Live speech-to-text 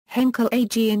Henkel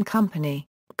AG Company,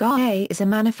 KGaA is a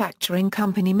manufacturing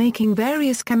company making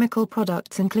various chemical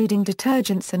products including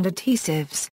detergents and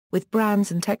adhesives, with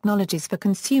brands and technologies for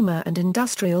consumer and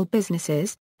industrial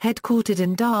businesses, headquartered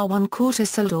in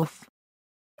Düsseldorf.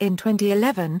 In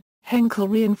 2011, Henkel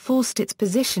reinforced its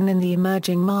position in the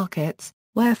emerging markets,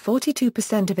 where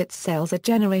 42% of its sales are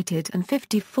generated and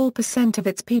 54% of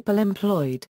its people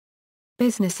employed.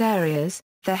 Business areas.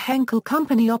 The Henkel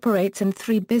Company operates in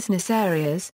 3 business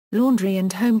areas: laundry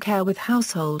and home care with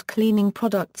household cleaning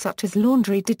products such as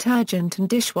laundry detergent and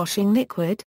dishwashing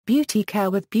liquid, beauty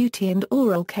care with beauty and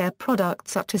oral care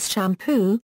products such as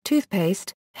shampoo,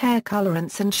 toothpaste, hair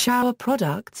colorants and shower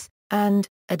products, and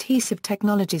adhesive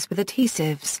technologies with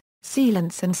adhesives,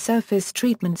 sealants and surface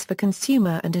treatments for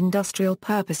consumer and industrial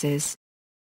purposes.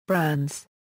 Brands.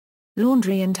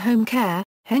 Laundry and home care.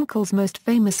 Henkel's most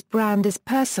famous brand is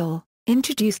Persil,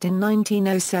 introduced in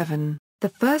 1907, the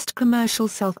first commercial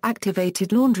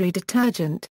self-activated laundry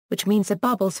detergent, which means a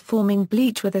bubbles-forming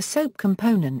bleach with a soap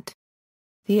component.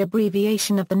 The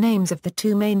abbreviation of the names of the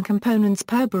 2 main components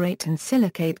perborate and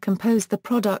silicate compose the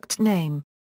product name.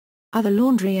 Other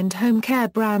laundry and home care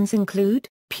brands include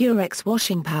Purex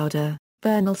washing powder,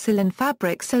 Vernal-Silin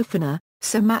fabric softener,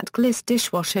 Somat Gliss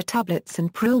dishwasher tablets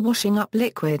and Pril washing up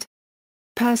liquid.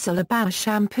 Persil Abaya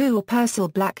shampoo or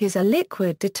Persil Black is a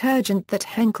liquid detergent that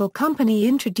Henkel Company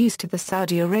introduced to the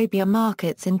Saudi Arabia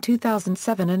markets in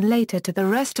 2007 and later to the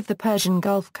rest of the Persian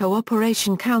Gulf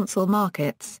Cooperation Council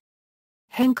markets.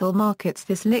 Henkel markets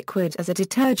this liquid as a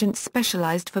detergent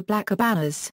specialized for black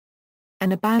abayas.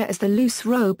 An abaya is the loose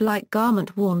robe-like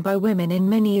garment worn by women in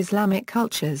many Islamic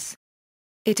cultures.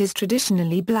 It is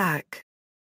traditionally black.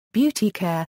 Beauty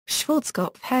care,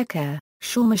 Schwarzkopf hair care,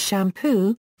 Schorma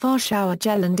shampoo, Far shower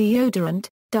gel and deodorant,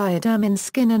 Diadermin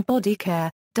skin and body care,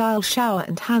 Dial shower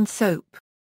and hand soap.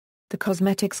 The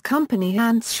cosmetics company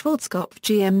Hans Schwarzkopf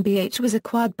GmbH was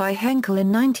acquired by Henkel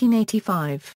in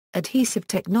 1985. Adhesive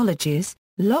technologies,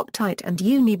 Loctite and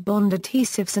Unibond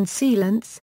adhesives and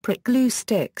sealants, prick glue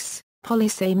sticks,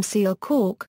 polysame seal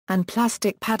cork, and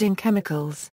plastic padding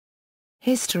chemicals.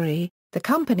 History. The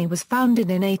company was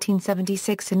founded in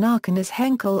 1876 in Aachen as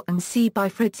Henkel & by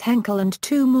Fritz Henkel and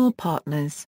 2 more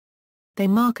partners. They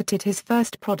marketed his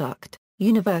first product,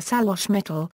 Universal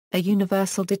Waschmittel, a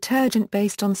universal detergent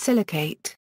based on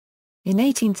silicate. In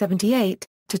 1878,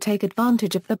 to take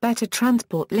advantage of the better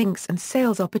transport links and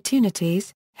sales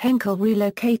opportunities, Henkel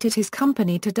relocated his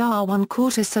company to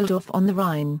Düsseldorf on the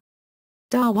Rhine.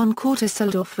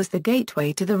 Düsseldorf was the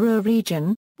gateway to the Ruhr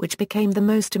region, which became the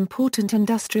most important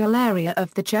industrial area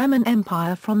of the German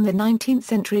Empire from the 19th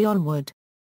century onward.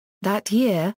 That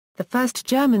year, the first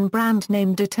German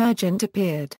brand-name detergent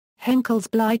appeared, Henkel's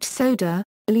Bleich Soda,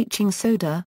 bleaching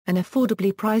soda, an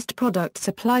affordably priced product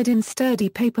supplied in sturdy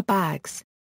paper bags.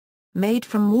 Made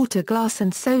from water, glass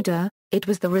and soda, it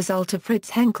was the result of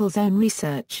Fritz Henkel's own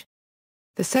research.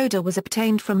 The soda was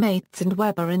obtained from Mates and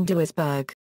Weber in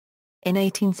Duisburg. In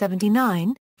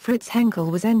 1879, Fritz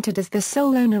Henkel was entered as the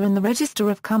sole owner in the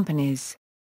Register of Companies.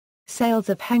 Sales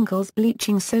of Henkel's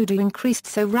bleaching soda increased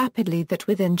so rapidly that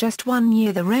within just 1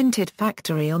 year the rented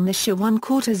factory on the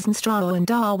Schwanquarterzenstraße in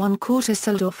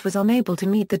Düsseldorf was unable to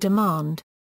meet the demand.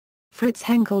 Fritz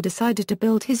Henkel decided to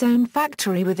build his own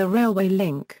factory with a railway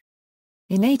link.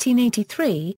 In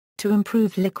 1883, to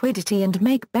improve liquidity and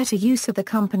make better use of the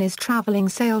company's traveling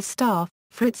sales staff,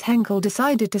 Fritz Henkel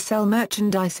decided to sell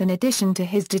merchandise in addition to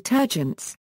his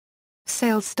detergents.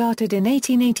 Sales started in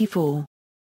 1884.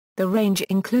 The range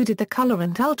included the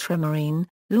colorant ultramarine,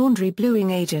 laundry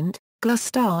bluing agent, gloss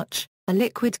starch, a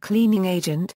liquid cleaning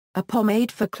agent, a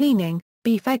pomade for cleaning,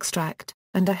 beef extract,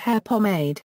 and a hair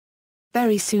pomade.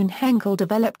 Very soon Henkel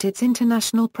developed its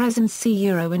international presence.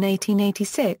 In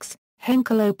 1886,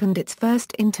 Henkel opened its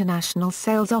first international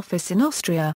sales office in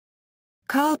Austria.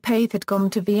 Karl Paeth had gone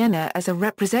to Vienna as a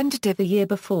representative a year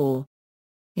before.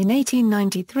 In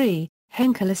 1893,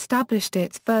 Henkel established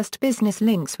its first business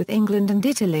links with England and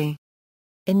Italy.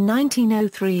 In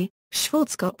 1903,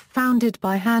 Schwarzkopf, founded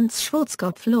by Hans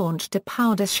Schwarzkopf, launched a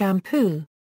powder shampoo.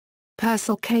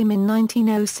 Persil came in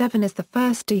 1907 as the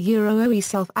first OE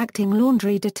self-acting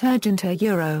laundry detergent.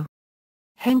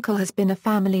 Henkel has been a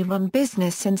family-run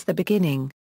business since the beginning.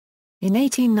 In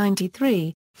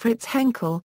 1893, Fritz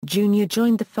Henkel, Jr.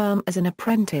 joined the firm as an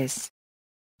apprentice.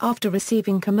 After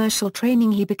receiving commercial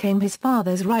training he became his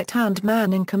father's right-hand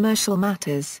man in commercial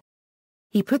matters.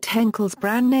 He put Henkel's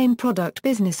brand-name product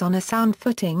business on a sound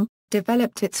footing,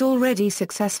 developed its already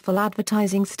successful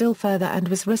advertising still further and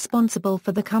was responsible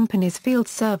for the company's field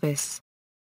service.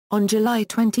 On July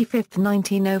 25,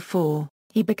 1904,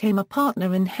 he became a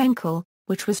partner in Henkel,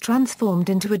 which was transformed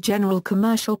into a general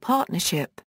commercial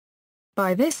partnership.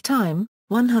 By this time,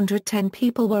 110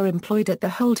 people were employed at the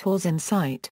Holthausen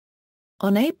site.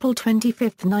 On April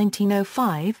 25,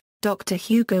 1905, Dr.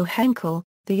 Hugo Henkel,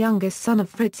 the youngest son of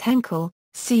Fritz Henkel,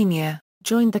 Sr.,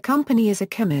 joined the company as a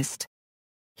chemist.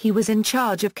 He was in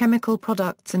charge of chemical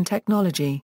products and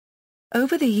technology.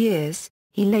 Over the years,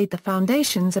 he laid the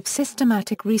foundations of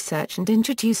systematic research and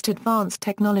introduced advanced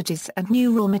technologies and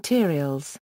new raw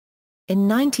materials. In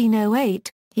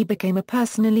 1908, he became a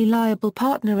personally liable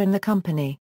partner in the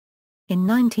company. In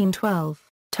 1912,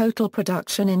 total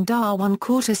production in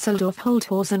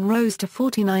Düsseldorf-Holthausen rose to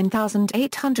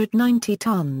 49,890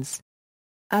 tons.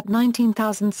 At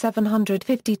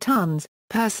 19,750 tons,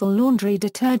 Persil laundry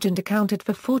detergent accounted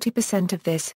for 40% of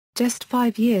this, just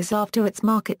 5 years after its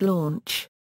market launch.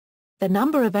 The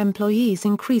number of employees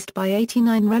increased by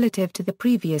 89 relative to the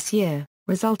previous year,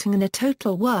 resulting in a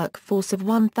total workforce of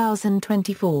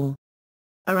 1,024.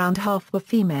 Around half were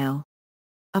female.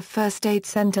 A first aid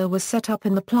center was set up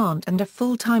in the plant and a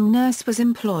full-time nurse was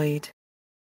employed.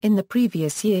 In the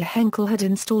previous year, Henkel had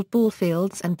installed ball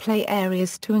fields and play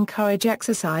areas to encourage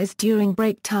exercise during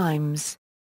break times.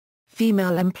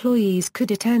 Female employees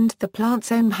could attend the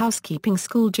plant's own housekeeping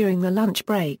school during the lunch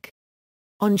break.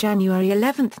 On January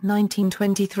 11,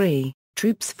 1923,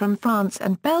 troops from France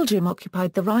and Belgium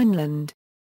occupied the Rhineland.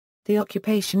 The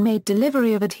occupation made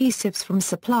delivery of adhesives from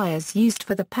suppliers used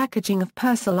for the packaging of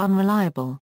Persil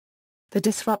unreliable. The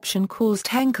disruption caused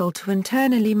Henkel to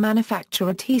internally manufacture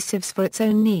adhesives for its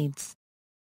own needs.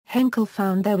 Henkel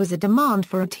found there was a demand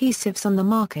for adhesives on the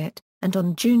market, and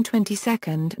on June 22,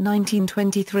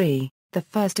 1923, the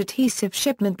first adhesive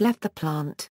shipment left the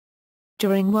plant.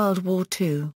 During World War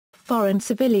II, foreign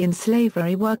civilian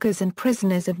slavery workers and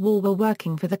prisoners of war were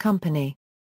working for the company.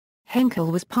 Henkel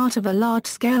was part of a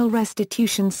large-scale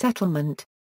restitution settlement.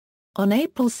 On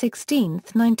April 16,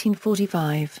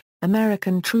 1945,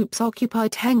 American troops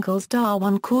occupied Henkel's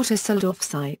Düsseldorf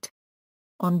site.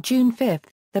 On June 5,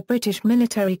 the British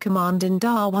military command in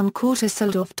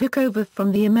Düsseldorf took over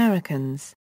from the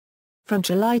Americans. From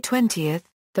July 20,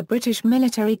 the British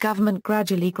military government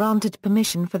gradually granted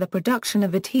permission for the production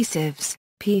of adhesives,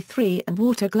 P3 and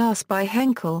water glass by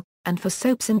Henkel, and for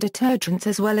soaps and detergents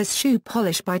as well as shoe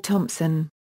polish by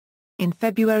Thompson. In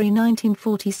February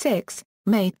 1946,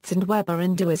 Mates and Weber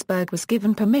in Duisburg was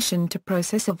given permission to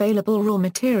process available raw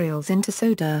materials into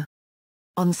soda.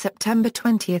 On September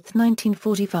 20,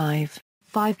 1945,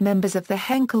 5 members of the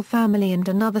Henkel family and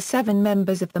another 7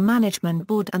 members of the management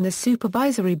board and the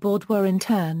supervisory board were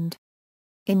interned.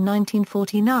 In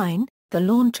 1949, the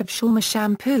launch of Schaumer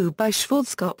shampoo by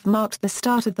Schwarzkopf marked the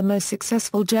start of the most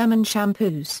successful German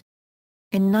shampoos.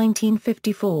 In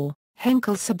 1954,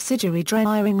 Henkel's subsidiary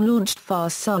Dreiering launched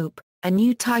Fars soap, a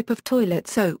new type of toilet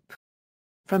soap.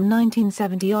 From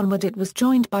 1970 onward it was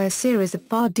joined by a series of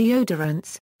Far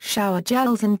deodorants, shower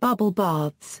gels and bubble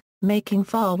baths, making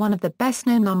Far one of the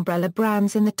best-known umbrella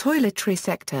brands in the toiletry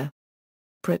sector.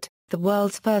 Pret, the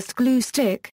world's first glue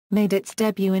stick, made its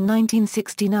debut in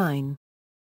 1969.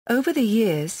 Over the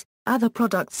years, other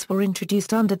products were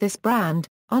introduced under this brand,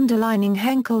 underlining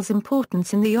Henkel's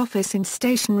importance in the office and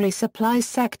stationery supplies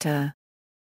sector.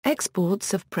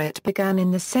 Exports of Pret began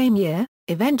in the same year,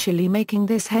 eventually making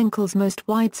this Henkel's most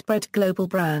widespread global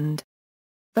brand.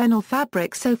 Vinyl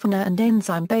fabric softener and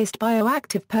enzyme-based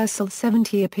bioactive Persil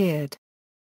 70 appeared.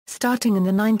 Starting in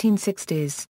the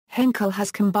 1960s, Henkel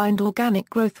has combined organic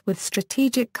growth with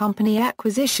strategic company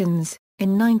acquisitions.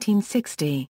 In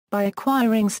 1960, by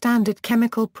acquiring Standard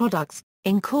Chemical Products,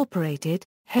 Incorporated,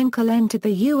 Henkel entered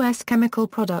the U.S. chemical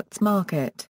products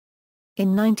market.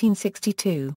 In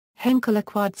 1962, Henkel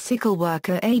acquired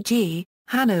KGaA AG,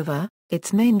 Hanover,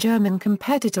 its main German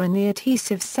competitor in the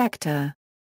adhesives sector.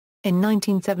 In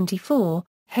 1974,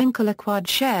 Henkel acquired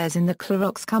shares in the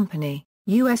Clorox Company,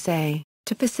 USA,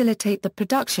 to facilitate the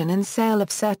production and sale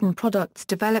of certain products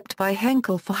developed by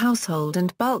Henkel for household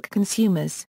and bulk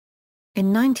consumers.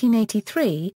 In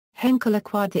 1983, Henkel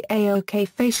acquired the AOK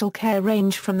facial care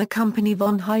range from the company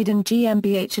von Heiden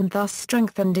GmbH and thus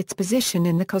strengthened its position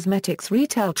in the cosmetics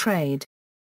retail trade.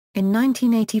 In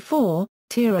 1984,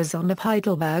 Tirason of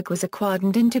Heidelberg was acquired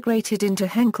and integrated into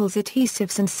Henkel's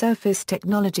adhesives and surface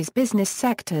technologies business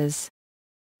sectors.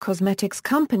 Cosmetics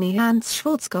company Hans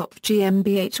Schwarzkopf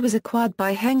GmbH was acquired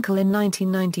by Henkel in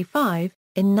 1995.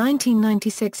 In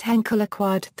 1996 Henkel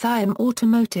acquired Thiam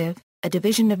Automotive, a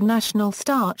division of National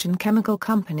Starch and Chemical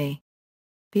Company.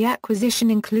 The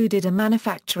acquisition included a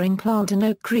manufacturing plant in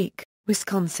Oak Creek,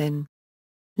 Wisconsin.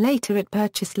 Later it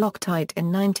purchased Loctite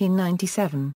in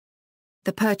 1997.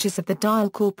 The purchase of the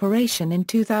Dial Corporation in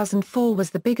 2004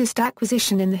 was the biggest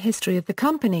acquisition in the history of the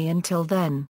company until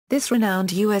then. This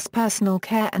renowned U.S. personal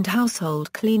care and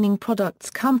household cleaning products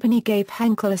company gave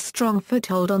Henkel a strong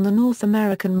foothold on the North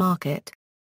American market.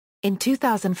 In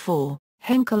 2004,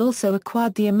 Henkel also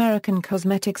acquired the American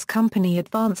cosmetics company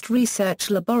Advanced Research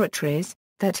Laboratories,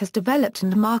 that has developed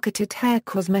and marketed hair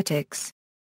cosmetics.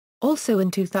 Also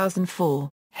in 2004,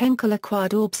 Henkel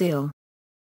acquired Orbseal.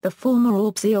 The former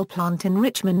Orbseal plant in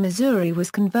Richmond, Missouri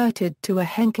was converted to a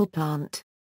Henkel plant.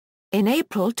 In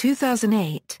April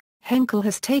 2008, Henkel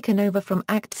has taken over from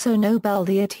AkzoNobel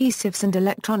the adhesives and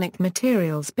electronic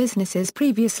materials businesses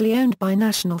previously owned by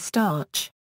National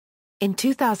Starch. In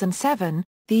 2007,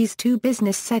 these two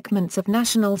business segments of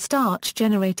National Starch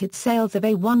generated sales of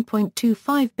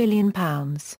 £1.25 billion.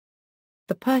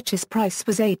 The purchase price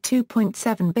was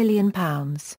 £2.7 billion.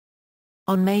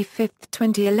 On May 5,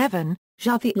 2011,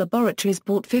 Jyoti Laboratories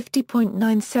bought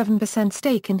 50.97%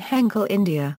 stake in Henkel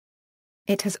India.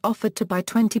 It has offered to buy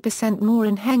 20% more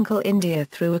in Henkel India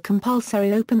through a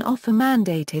compulsory open offer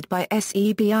mandated by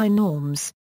SEBI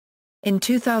norms. In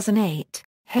 2008,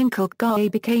 Henkel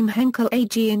KGaA became Henkel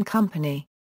AG Company.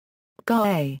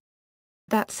 KGaA.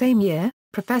 That same year,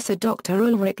 Professor Dr.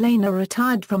 Ulrich Lehner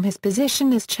retired from his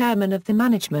position as chairman of the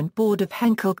management board of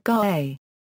Henkel KGaA.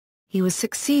 He was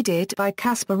succeeded by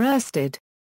Caspar Ørsted.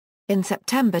 In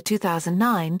September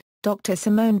 2009, Dr.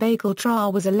 Simone Bagel-Tra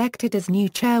was elected as new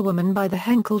chairwoman by the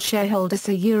Henkel shareholders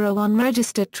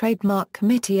Unregistered Trademark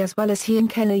Committee as well as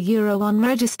Henkel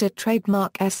Unregistered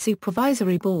Trademark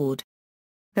Supervisory Board.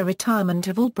 The retirement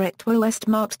of Albrecht West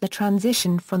marked the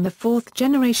transition from the fourth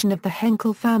generation of the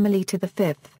Henkel family to the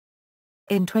fifth.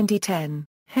 In 2010,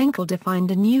 Henkel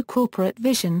defined a new corporate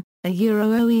vision, a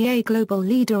OEA global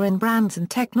leader in brands and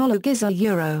technologies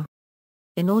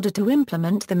In order to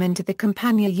implement them into the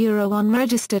Compagnia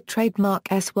Unregistered Trademark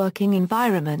working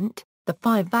environment, the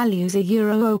five values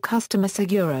O customer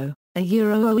seguro,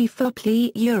 OE fair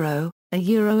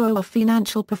O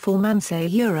financial performance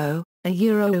OE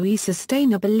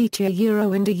sustainability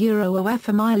and O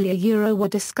familia were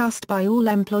discussed by all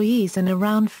employees in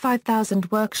around 5,000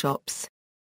 workshops.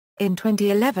 In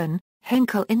 2011,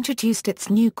 Henkel introduced its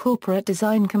new corporate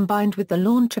design combined with the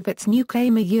launch of its new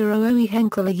claim OE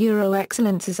Henkel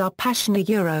Excellence is our passion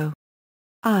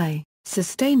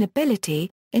Sustainability.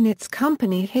 In its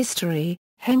company history,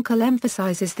 Henkel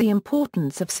emphasizes the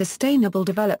importance of sustainable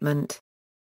development.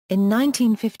 In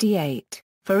 1958,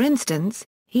 for instance,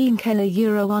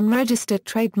 Henkel Unregistered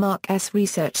Trademark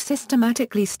research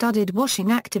systematically studied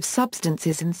washing active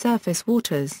substances in surface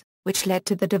waters, which led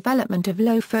to the development of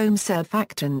low-foam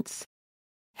surfactants.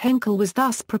 Henkel was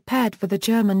thus prepared for the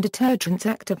German Detergents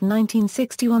Act of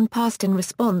 1961 passed in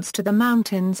response to the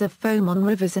mountains of foam on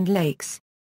rivers and lakes.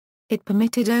 It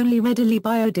permitted only readily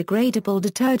biodegradable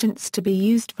detergents to be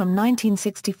used from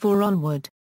 1964 onward.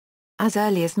 As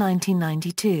early as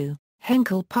 1992,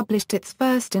 Henkel published its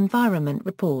first environment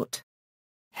report.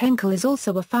 Henkel is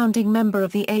also a founding member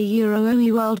of the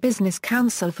OE World Business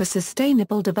Council for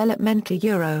Sustainable Development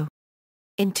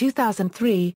In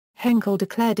 2003, Henkel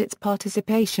declared its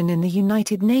participation in the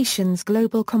United Nations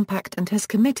Global Compact and has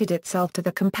committed itself to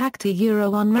the Compact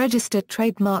Unregistered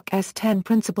Trademark 10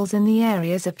 principles in the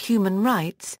areas of human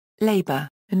rights, labor,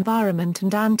 environment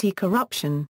and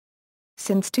anti-corruption.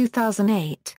 Since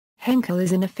 2008, Henkel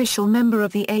is an official member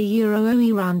of the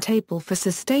OE Roundtable for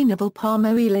Sustainable Palm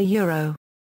Oil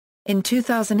In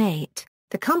 2008,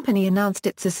 the company announced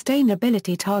its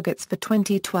sustainability targets for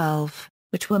 2012,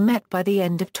 which were met by the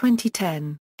end of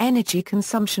 2010. Energy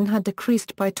consumption had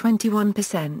decreased by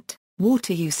 21%,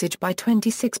 water usage by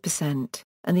 26%,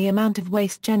 and the amount of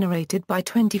waste generated by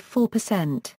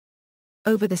 24%.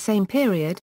 Over the same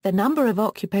period, the number of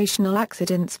occupational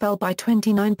accidents fell by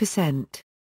 29%.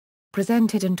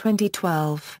 Presented in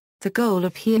 2012, the goal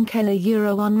of Henkel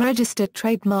Unregistered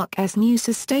Trademark's new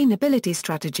Sustainability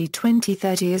Strategy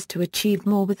 2030 is to achieve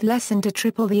more with less and to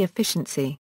triple the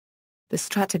efficiency. The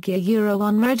Strategy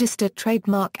Unregistered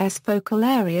Trademark's focal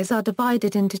areas are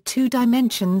divided into two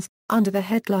dimensions. Under the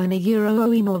headline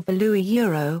OE More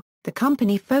Value the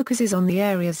company focuses on the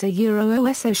areas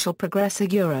OE Social Progress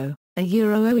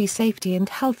OE Safety and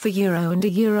Health and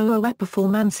OE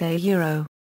Performance The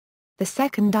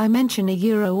second dimension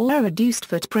or Reduced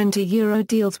Footprint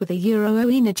deals with OE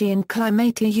Energy and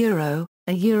Climate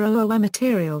OE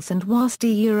Materials and Waste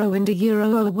and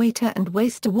OE Water and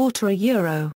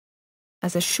Wastewater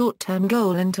As a short-term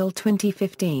goal until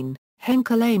 2015,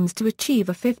 Henkel aims to achieve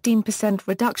a 15%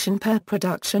 reduction per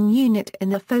production unit in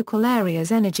the focal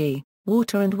areas energy,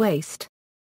 water and waste.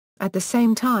 At the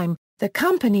same time, The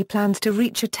company plans to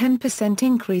reach a 10%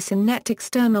 increase in net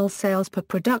external sales per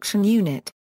production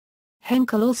unit.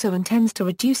 Henkel also intends to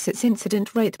reduce its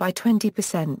incident rate by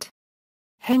 20%.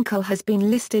 Henkel has been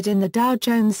listed in the Dow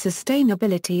Jones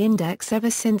Sustainability Index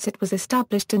ever since it was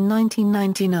established in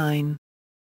 1999.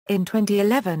 In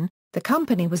 2011, the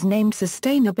company was named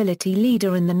Sustainability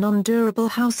Leader in the non-durable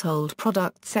household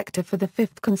product sector for the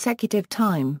fifth consecutive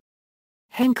time.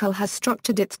 Henkel has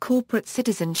structured its corporate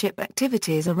citizenship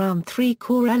activities around three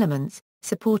core elements: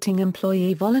 supporting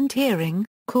employee volunteering,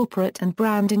 corporate and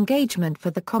brand engagement for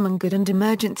the common good, and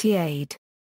emergency aid.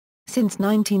 Since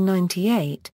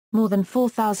 1998, more than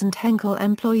 4,000 Henkel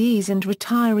employees and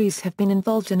retirees have been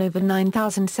involved in over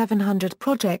 9,700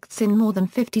 projects in more than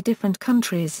 50 different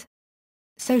countries.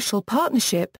 Social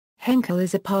partnership: Henkel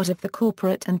is a part of the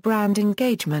corporate and brand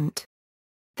engagement.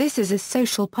 This is a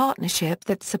social partnership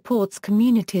that supports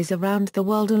communities around the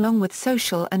world along with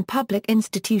social and public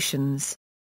institutions.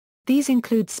 These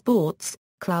include sports,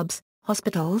 clubs,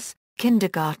 hospitals,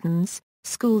 kindergartens,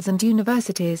 schools and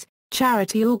universities,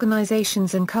 charity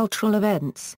organizations and cultural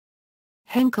events.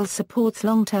 Henkel supports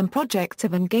long-term projects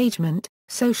of engagement,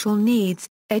 social needs,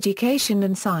 education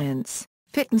and science,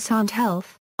 fitness and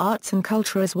health, arts and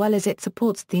culture, as well as it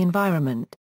supports the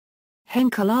environment.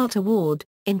 Henkel Art Award: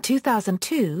 in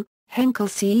 2002, Henkel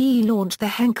CE launched the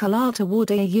Henkel Art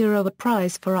Award, a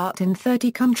prize for art in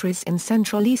 30 countries in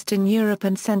Central Eastern Europe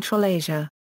and Central Asia.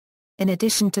 In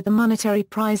addition to the monetary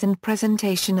prize and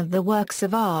presentation of the works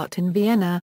of art in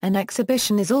Vienna, an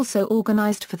exhibition is also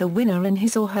organized for the winner in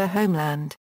his or her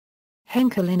homeland.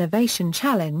 Henkel Innovation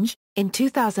Challenge: in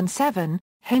 2007,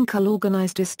 Henkel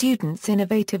organized a Students'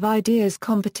 Innovative Ideas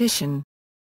competition.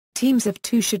 Teams of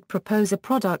two should propose a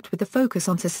product with a focus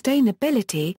on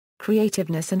sustainability,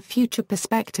 creativeness and future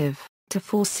perspective, to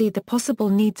foresee the possible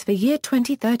needs for year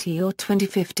 2030 or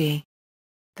 2050.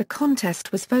 The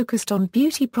contest was focused on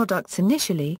beauty products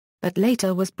initially, but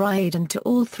later was broadened to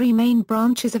all three main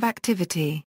branches of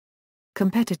activity.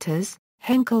 Competitors: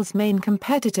 Henkel's main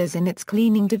competitors in its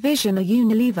cleaning division are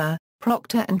Unilever,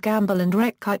 Procter & Gamble and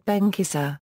Reckitt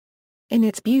Benckiser. In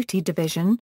its beauty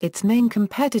division, its main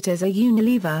competitors are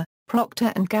Unilever,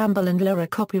 Procter & Gamble and L'Oréal.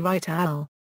 Copyright AL.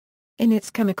 In its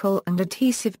chemical and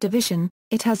adhesive division,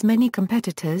 it has many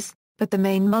competitors, but the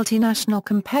main multinational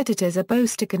competitors are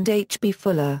Bostik and H.B.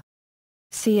 Fuller.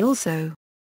 See also: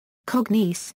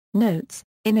 Cognis notes: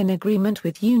 in an agreement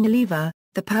with Unilever,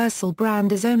 the Persil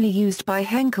brand is only used by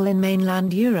Henkel in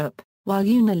mainland Europe, while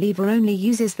Unilever only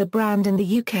uses the brand in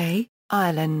the UK,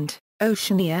 Ireland,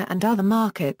 Oceania and other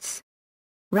markets.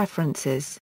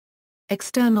 References.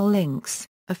 External links: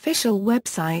 official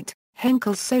website,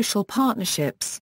 Henkel Social Partnerships,